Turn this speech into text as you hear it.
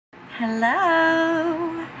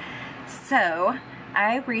Hello! So,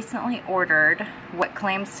 I recently ordered what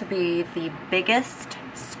claims to be the biggest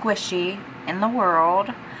squishy in the world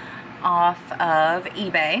off of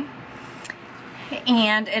eBay.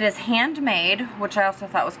 And it is handmade, which I also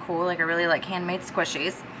thought was cool. Like, I really like handmade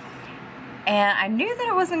squishies. And I knew that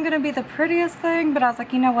it wasn't going to be the prettiest thing, but I was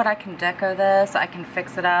like, you know what, I can deco this, I can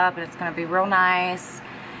fix it up, and it's going to be real nice.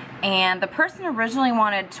 And the person originally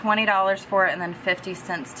wanted $20 for it and then 50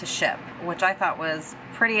 cents to ship, which I thought was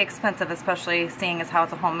pretty expensive, especially seeing as how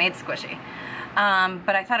it's a homemade squishy.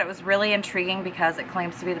 But I thought it was really intriguing because it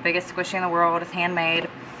claims to be the biggest squishy in the world. It's handmade.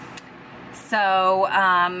 So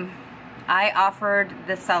I offered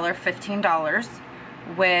the seller $15,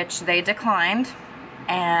 which they declined.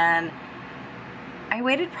 And I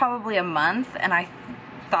waited probably a month, and I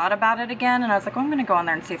thought about it again, and I was like, well, I'm gonna go on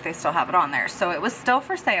there and see if they still have it on there. So it was still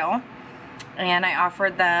for sale, and I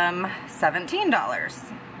offered them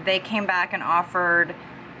 $17. They came back and offered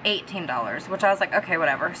 $18, which I was like, okay,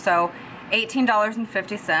 whatever. So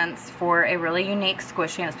 $18.50 for a really unique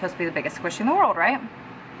squishy, and it's supposed to be the biggest squishy in the world, right?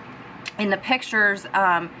 In the pictures,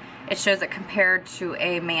 it shows it compared to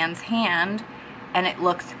a man's hand, and it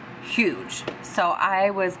looks huge. So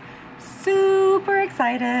I was super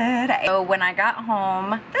excited. So when I got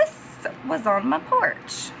home, this was on my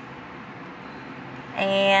porch.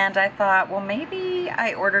 And I thought, well, maybe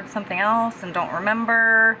I ordered something else and don't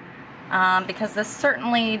remember, because this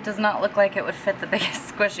certainly does not look like it would fit the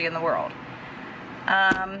biggest squishy in the world.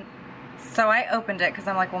 So I opened it because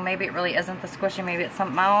I'm like, well, maybe it really isn't the squishy, maybe it's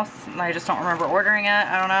something else. I just don't remember ordering it.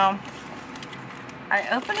 I don't know. I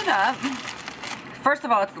opened it up. First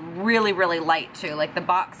of all, it's really, really light too. Like, the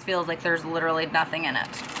box feels like there's literally nothing in it.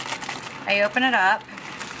 I open it up.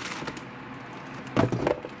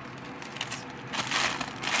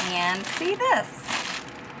 And see this.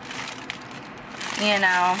 You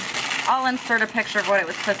know, I'll insert a picture of what it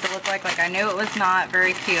was supposed to look like. Like, I knew it was not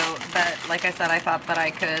very cute, but like I said, I thought that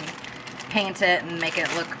I could paint it and make it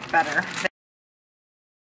look better.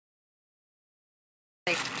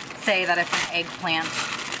 They say that it's an eggplant.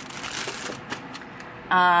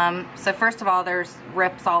 So first of all, there's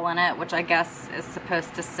rips all in it, which I guess is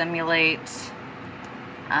supposed to simulate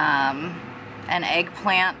an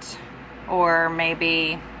eggplant, or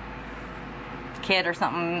maybe a kid or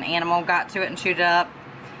something, animal got to it and chewed it up.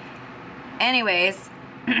 Anyways,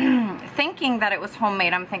 thinking that it was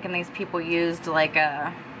homemade, I'm thinking these people used like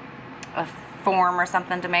a form or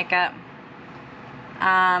something to make it.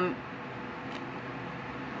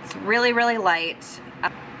 It's really, really light.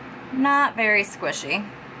 Not very squishy.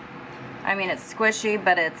 I mean, it's squishy,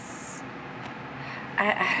 but it's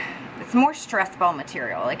more stress ball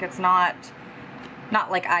material. Like, it's not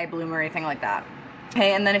like eye bloom or anything like that.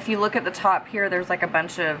 Okay, and then if you look at the top here, there's like a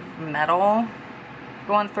bunch of metal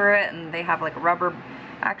going through it, and they have like rubber.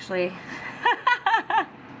 Actually,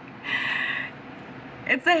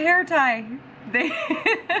 it's a hair tie. They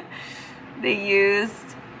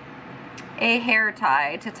used a hair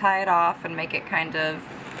tie to tie it off and make it kind of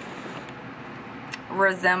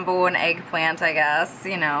resemble an eggplant, I guess,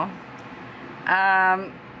 you know.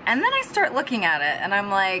 And then I start looking at it, and I'm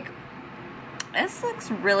like, this looks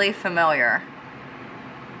really familiar.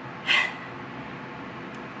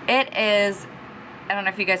 It is, I don't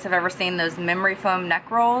know if you guys have ever seen those memory foam neck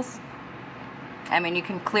rolls. I mean, you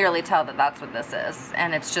can clearly tell that that's what this is,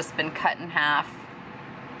 and it's just been cut in half.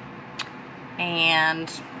 And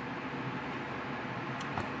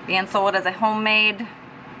being sold as a homemade,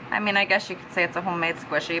 I mean, I guess you could say it's a homemade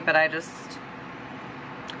squishy, but I just,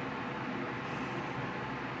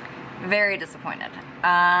 very disappointed.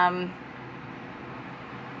 I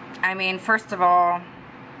mean, first of all,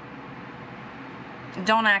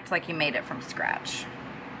 don't act like you made it from scratch.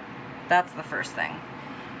 That's the first thing.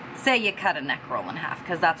 Say you cut a neck roll in half,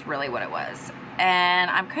 because that's really what it was.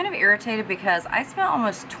 And I'm kind of irritated because I spent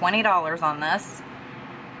almost $20 on this,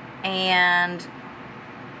 and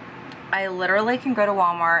I literally can go to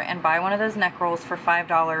Walmart and buy one of those neck rolls for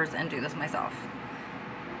 $5 and do this myself.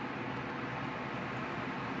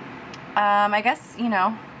 I guess, you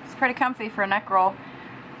know, it's pretty comfy for a neck roll.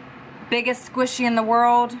 Biggest squishy in the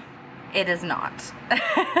world? It is not.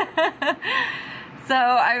 So,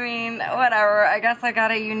 I mean, whatever. I guess I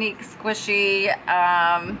got a unique squishy,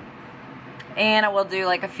 and I will do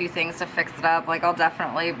like a few things to fix it up. Like, I'll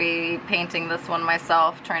definitely be painting this one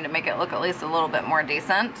myself, trying to make it look at least a little bit more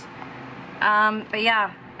decent. But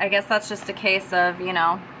yeah, I guess that's just a case of, you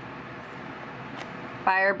know,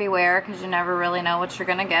 buyer beware, because you never really know what you're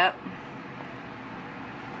gonna get.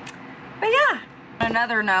 But yeah, on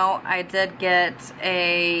another note, I did get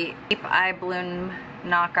a eye bloom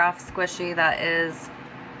knockoff squishy that is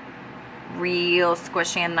real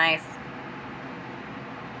squishy and nice.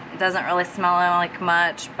 It doesn't really smell like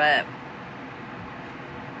much, but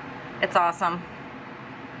it's awesome.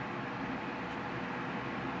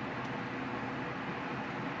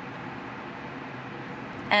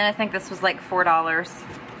 And I think this was like $4.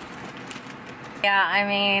 Yeah, I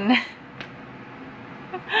mean,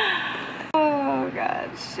 oh God,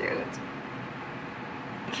 shoot.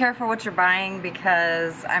 Be careful what you're buying,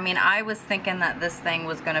 because, I mean, I was thinking that this thing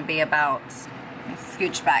was gonna be about,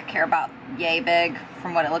 scooch back here, about yay big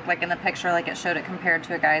from what it looked like in the picture, like it showed it compared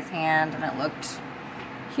to a guy's hand, and it looked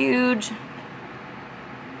huge.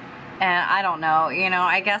 And I don't know, you know,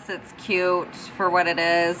 I guess it's cute for what it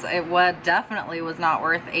is. It definitely was not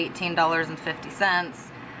worth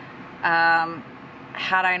 $18.50.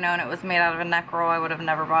 Had I known it was made out of a neck roll, I would have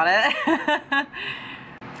never bought it.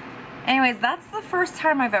 Anyways, that's the first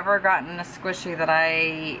time I've ever gotten a squishy that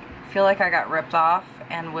I feel like I got ripped off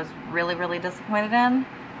and was really, really disappointed in.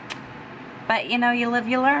 But, you know, you live,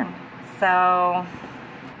 you learn. So,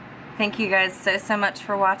 thank you guys so much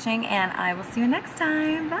for watching, and I will see you next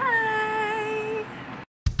time. Bye!